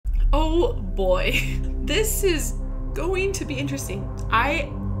Oh boy, this is going to be interesting.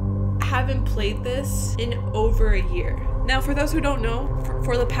 I haven't played this in over a year. Now, for those who don't know,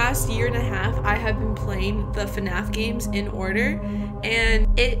 for the past year and a half, I have been playing the Fnaf games in order,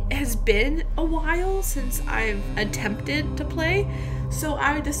 and it has been a while since I've attempted to play, so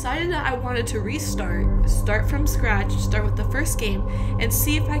I decided that I wanted to start from scratch, start with the first game, and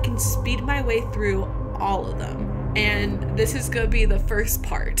see if I can speed my way through all of them. And this is gonna be the first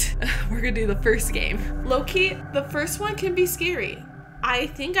part. We're gonna do the first game. Low-key, the first one can be scary. I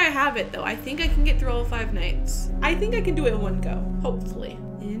think I have it though. I think I can get through all 5 nights. I think I can do it in one go, hopefully.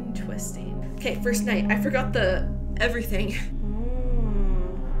 Interesting. Okay, first night. I forgot the everything.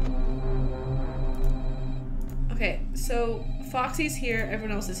 Okay, so Foxy's here,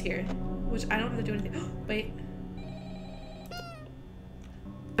 everyone else is here, which I don't have to do anything. Wait.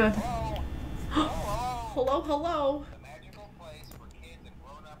 Good. Hello, hello. The magical place for kids and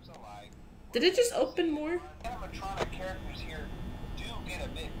grown-ups alike. Did it just open more? Animatronic characters here do get a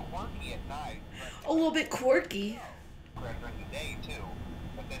bit quirky at night. A little bit quirky. During the day too.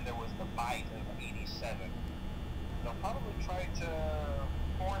 But then there was the bite of 87. They'll probably try to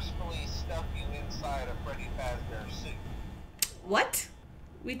forcefully stuff you inside a Freddy Fazbear suit. What?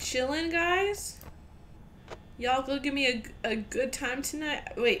 We chillin', guys? Y'all go give me a good time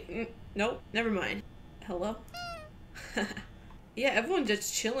tonight? Wait, nope, never mind. Hello? Yeah, everyone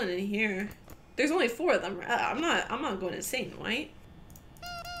just chilling in here. There's only 4 of them. I'm not going insane, right?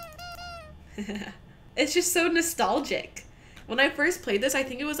 It's just so nostalgic. When I first played this, I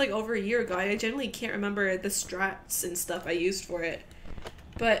think it was like over a year ago. I generally can't remember the strats and stuff I used for it.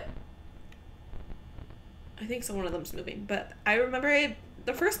 But I think one of them's moving. But I remember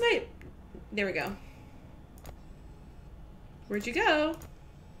the first night. There we go. Where'd you go?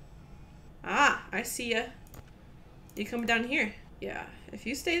 Ah, I see ya. You come down here. Yeah, if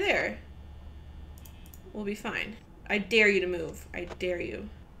you stay there, we'll be fine. I dare you to move. I dare you.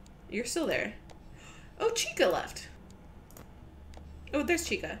 You're still there. Oh, Chica left. Oh, there's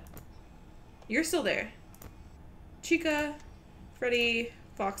Chica. You're still there. Chica, Freddy,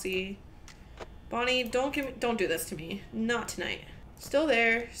 Foxy, Bonnie, don't do this to me. Not tonight. Still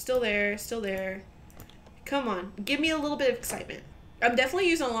there, still there, still there. Come on, give me a little bit of excitement. I'm definitely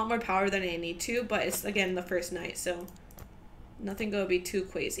using a lot more power than I need to, but it's, again, the first night, so nothing gonna be too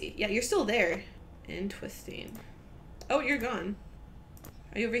crazy. Yeah, you're still there. Interesting. Oh, you're gone.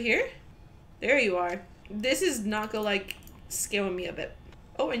 Are you over here? There you are. This is not gonna, like, scare me a bit.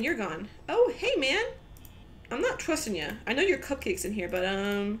 Oh, and you're gone. Oh, hey, man. I'm not trusting you. I know your cupcake's in here, but,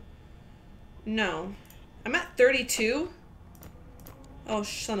 no. I'm at 32. Oh,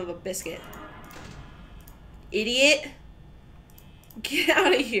 son of a biscuit. Idiot. Get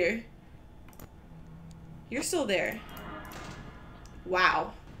out of here. You're still there.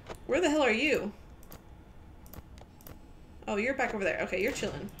 Wow. Where the hell are you? Oh, you're back over there. Okay, you're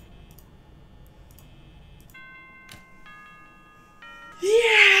chilling.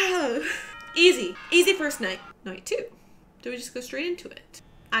 Yeah! Easy. Easy first night. Night 2. Do we just go straight into it?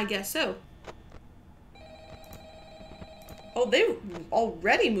 I guess so. Oh, they're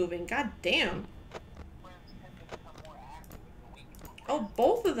already moving. God damn. Oh,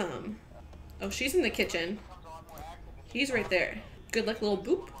 both of them. Oh, she's in the kitchen. He's right there. Good luck, little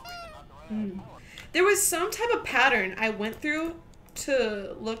boop. There was some type of pattern I went through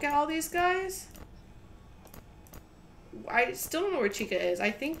to look at all these guys. I still don't know where Chica is. I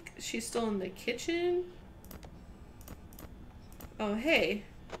think she's still in the kitchen. Oh, hey.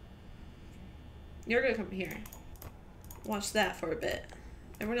 You're gonna come here. Watch that for a bit.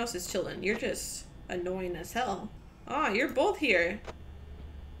 Everyone else is chilling. You're just annoying as hell. Ah, you're both here.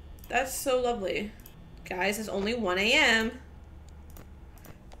 That's so lovely. Guys, it's only 1 a.m.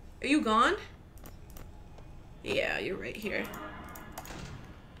 Are you gone? Yeah, you're right here.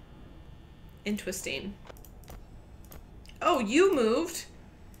 Interesting. Oh, you moved.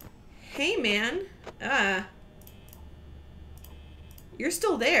 Hey, man. You're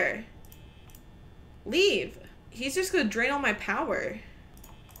still there. Leave. He's just gonna drain all my power.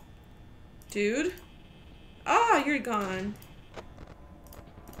 Dude. Ah, you're gone.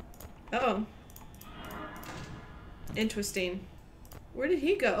 Oh. Interesting. Where did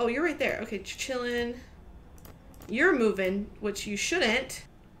he go? Oh, you're right there. Okay, chillin'. You're moving, which you shouldn't.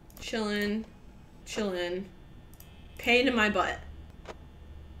 Chillin'. Chillin'. Pain in my butt.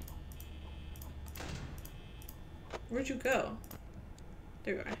 Where'd you go?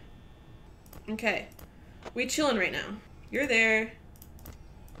 There you are. Okay. We chillin' right now. You're there.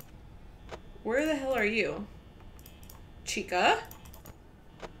 Where the hell are you? Chica?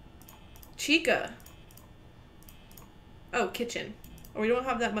 Chica. Oh, kitchen. Oh, we don't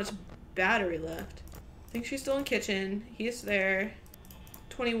have that much battery left. I think she's still in kitchen. He's there.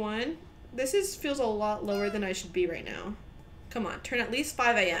 21. This feels a lot lower than I should be right now. Come on, turn at least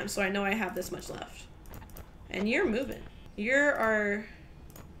 5 a.m. so I know I have this much left. And you're moving. You're our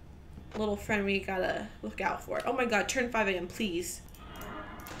little friend we gotta look out for. Oh my god, turn 5 a.m. please.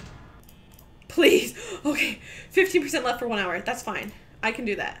 Please. Okay, 15% left for 1 hour. That's fine. I can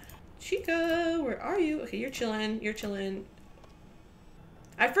do that. Chica, where are you? Okay, you're chilling. You're chilling.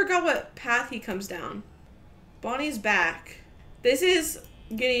 I forgot what path he comes down. Bonnie's back. This is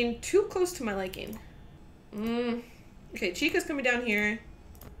getting too close to my liking. Okay, Chica's coming down here.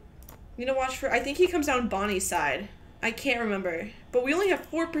 Need to watch for... I think he comes down Bonnie's side. I can't remember. But we only have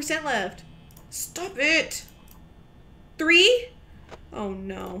 4% left. Stop it! 3? Oh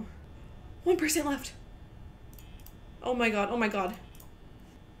no. 1% left. Oh my god, oh my god.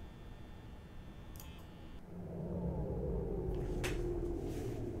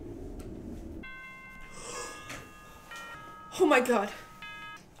 Oh my god.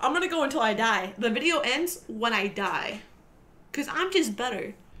 I'm gonna go until I die. The video ends when I die. Cause I'm just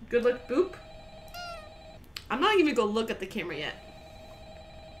better. Good luck, boop. I'm not even gonna look at the camera yet.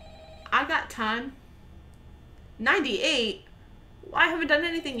 I got time. 98? I haven't done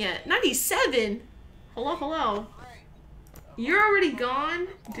anything yet. 97? Hello, hello. You're already gone?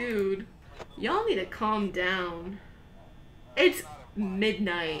 Dude, y'all need to calm down. It's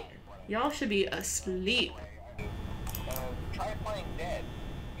midnight. Y'all should be asleep. Try playing dead.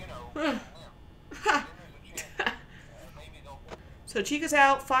 You know. So Chica's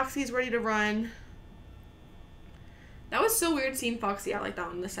out. Foxy's ready to run. That was so weird seeing Foxy out like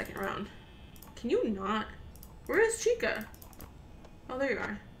that in the second round. Can you not? Where is Chica? Oh, there you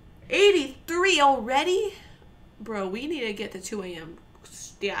are. 83 already? Bro, we need to get to 2 a.m.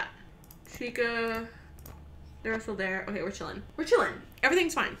 Yeah. Chica. They're still there. Okay, we're chilling. We're chilling.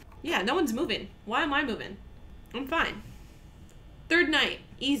 Everything's fine. Yeah, no one's moving. Why am I moving? I'm fine. Third night.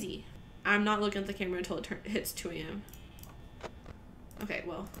 Easy. I'm not looking at the camera until it hits 2 a.m. Okay,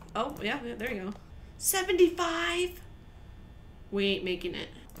 well. Oh, yeah, there you go. 75? We ain't making it.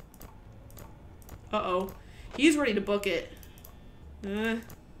 Uh-oh. He's ready to book it.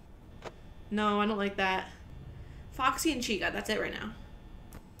 No, I don't like that. Foxy and Chica, that's it right now.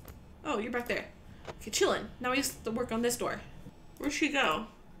 Oh, you're back there. Okay, chillin'. Now we have to work on this door. Where'd she go?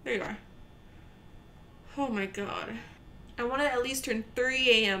 There you are. Oh my god. I want to at least turn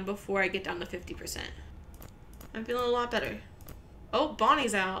 3 a.m. before I get down to 50%. I'm feeling a lot better. Oh,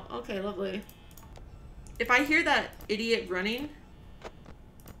 Bonnie's out. Okay, lovely. If I hear that idiot running...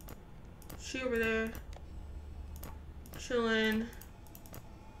 She over there. Chillin'.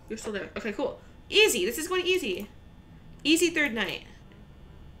 You're still there. Okay, cool. Easy. This is going easy. Easy third night.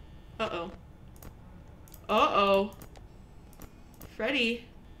 Uh-oh. Uh-oh. Freddy.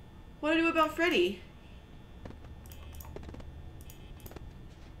 What do I do about Freddy?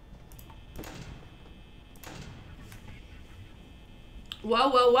 Whoa,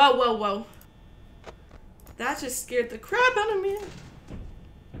 whoa, whoa, whoa, whoa. That just scared the crap out of me.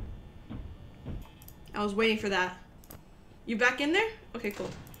 I was waiting for that. You back in there? Okay, cool.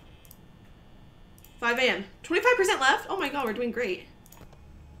 5 a.m. 25% left? Oh my god, we're doing great.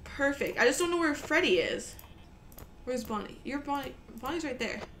 Perfect. I just don't know where Freddy is. Where's Bonnie? You're Bonnie. Bonnie's right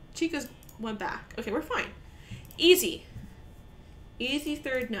there. Chica's went back. Okay, we're fine. Easy. Easy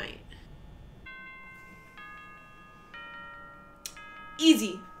third night.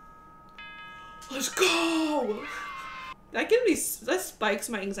 Easy. Let's go. That spikes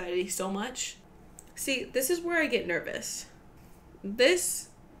my anxiety so much. See, this is where I get nervous. This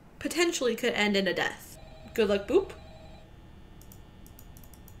potentially could end in a death. Good luck, boop.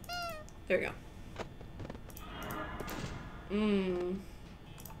 There we go.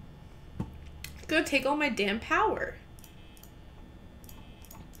 It's gonna take all my damn power.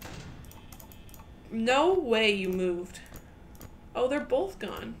 No way you moved. Oh, they're both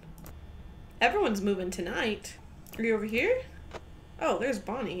gone. Everyone's moving tonight. Are you over here? Oh, there's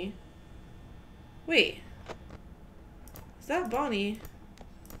Bonnie. Wait. Is that Bonnie?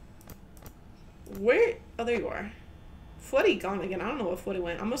 Where? Oh, there you are. Footy gone again. I don't know where Footy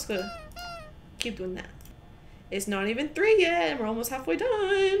went. I'm just gonna keep doing that. It's not even 3 yet. We're almost halfway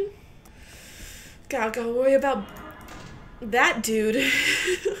done. Gotta worry about that dude.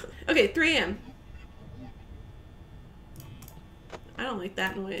 Okay, 3 a.m. I don't like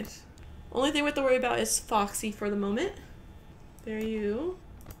that noise. Only thing we have to worry about is Foxy for the moment. There you.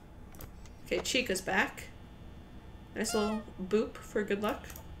 Okay, Chica's back. Nice little boop for good luck.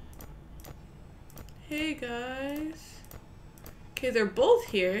 Hey guys. Okay, they're both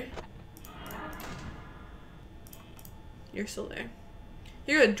here. You're still there.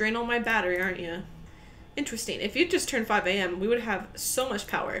 You're gonna drain all my battery, aren't you? Interesting. If you just turned 5 a.m., we would have so much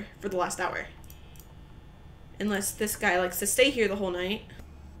power for the last hour. Unless this guy likes to stay here the whole night.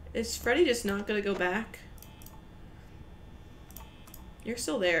 Is Freddy just not gonna go back? You're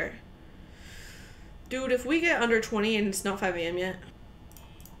still there. Dude, if we get under 20 and it's not 5 a.m. yet.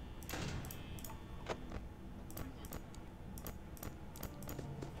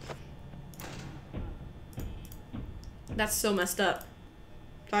 That's so messed up.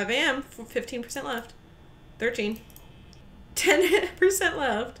 5 a.m. 15% left. 13. 10%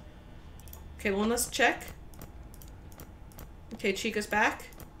 left. Okay, one last check. Okay, Chica's back.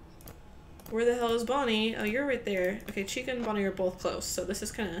 Where the hell is Bonnie? Oh, you're right there. Okay, Chica and Bonnie are both close, so this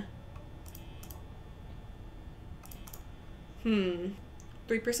is kind of...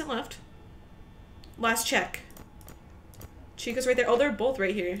 3% left. Last check. Chica's right there. Oh, they're both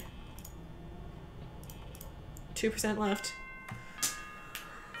right here. 2% left.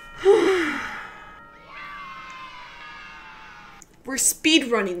 We're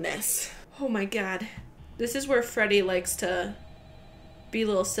speed running this. Oh my god. This is where Freddy likes to be a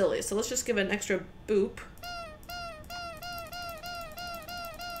little silly. So let's just give it an extra boop.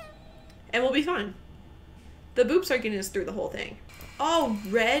 And we'll be fine. The boops are getting us through the whole thing.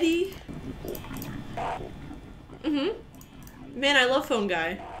 Already? Man, I love phone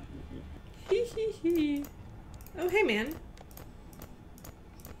guy. Hee hee hee. Oh, hey man.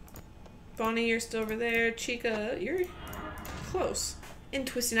 Bonnie, you're still over there. Chica, you're close.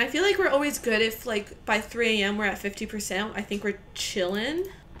 Interesting. I feel like we're always good if, like, by 3 a.m. we're at 50%. I think we're chilling.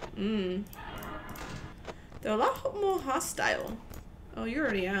 They're a lot more hostile. Oh, you're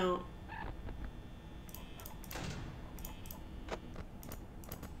already out.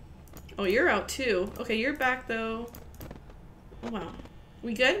 Oh, you're out too. Okay, you're back though. Oh, wow.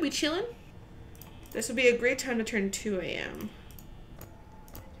 We good? We chilling? This would be a great time to turn 2 a.m.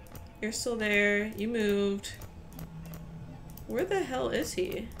 You're still there. You moved. Where the hell is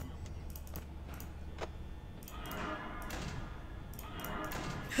he?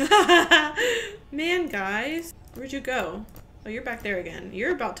 Man, guys. Where'd you go? Oh, you're back there again.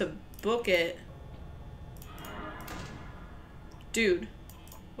 You're about to book it. Dude.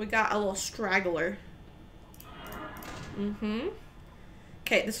 We got a little straggler.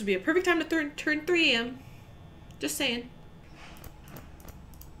 Okay, this would be a perfect time to turn 3 a.m. Just saying.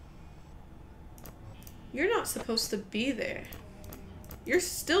 You're not supposed to be there. You're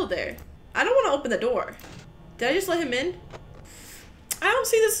still there. I don't want to open the door. Did I just let him in? I don't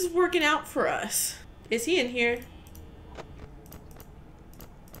see this is working out for us. Is he in here?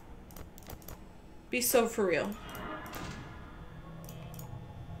 Be so for real.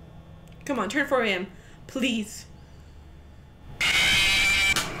 Come on, turn 4 a.m. Please.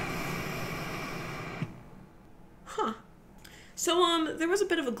 Huh. So, there was a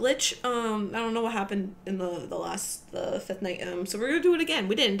bit of a glitch. I don't know what happened in the fifth night. So we're gonna do it again.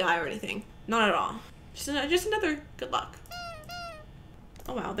 We didn't die or anything. Not at all. Just another good luck.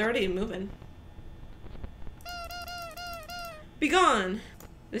 Oh wow, they're already moving. Be gone.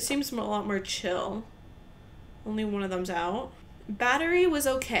 This seems a lot more chill. Only one of them's out. Battery was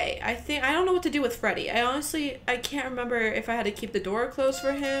okay. I don't know what to do with Freddy. I can't remember if I had to keep the door closed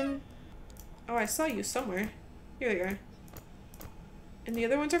for him. Oh, I saw you somewhere. Here you are. And the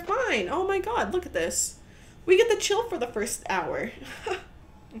other ones are fine. Oh my god, look at this. We get the chill for the first hour.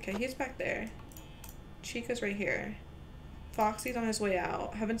 Okay, he's back there. Chica's right here. Foxy's on his way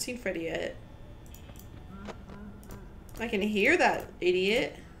out. Haven't seen Freddy yet. I can hear that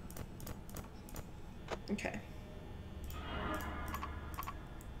idiot. Okay.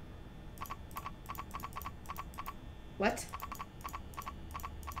 What?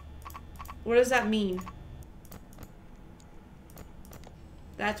 What does that mean?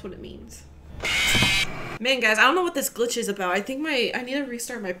 That's what it means. Man, guys, I don't know what this glitch is about. I think I need to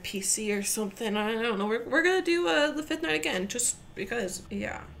restart my PC or something. I don't know. We're gonna do the fifth night again, just because.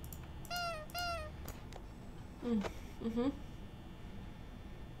 Yeah.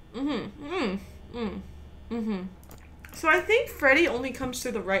 So I think Freddy only comes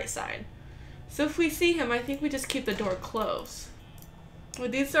through the right side. So if we see him, I think we just keep the door closed. Well,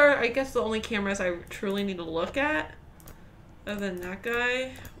 these are, I guess, the only cameras I truly need to look at. Other than that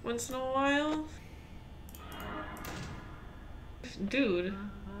guy, once in a while. Dude.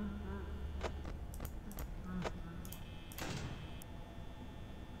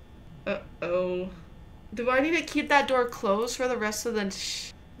 Uh-oh. Do I need to keep that door closed for the rest of the...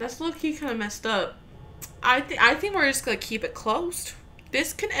 That's low-key kind of messed up. I think we're just gonna keep it closed.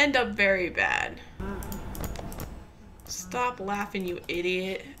 This can end up very bad. Stop laughing, you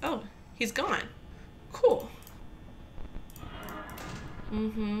idiot. Oh, he's gone. Cool.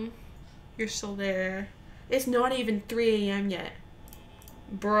 Mm-hmm. You're still there. It's not even 3 a.m. yet.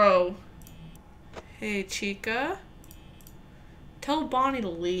 Bro. Hey, Chica. Tell Bonnie to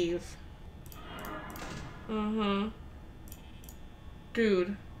leave. Mm-hmm.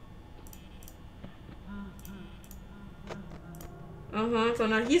 Dude. Uh-huh. So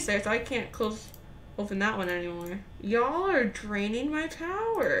now he's there, so I can't open that one anymore. Y'all are draining my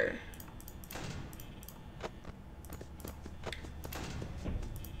power.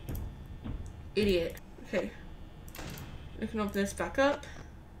 Idiot. Okay. We can open this back up.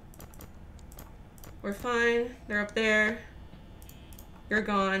 We're fine. They're up there. You're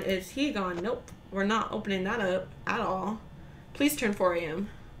gone. Is he gone? Nope. We're not opening that up at all. Please turn 4 a.m.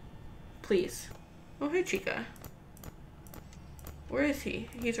 Please. Oh, hey, Chica. Where is he?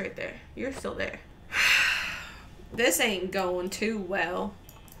 He's right there. You're still there. This ain't going too well.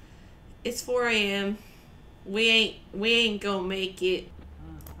 It's 4 a.m. We ain't gonna make it.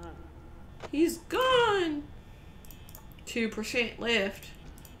 He's gone. 2% left.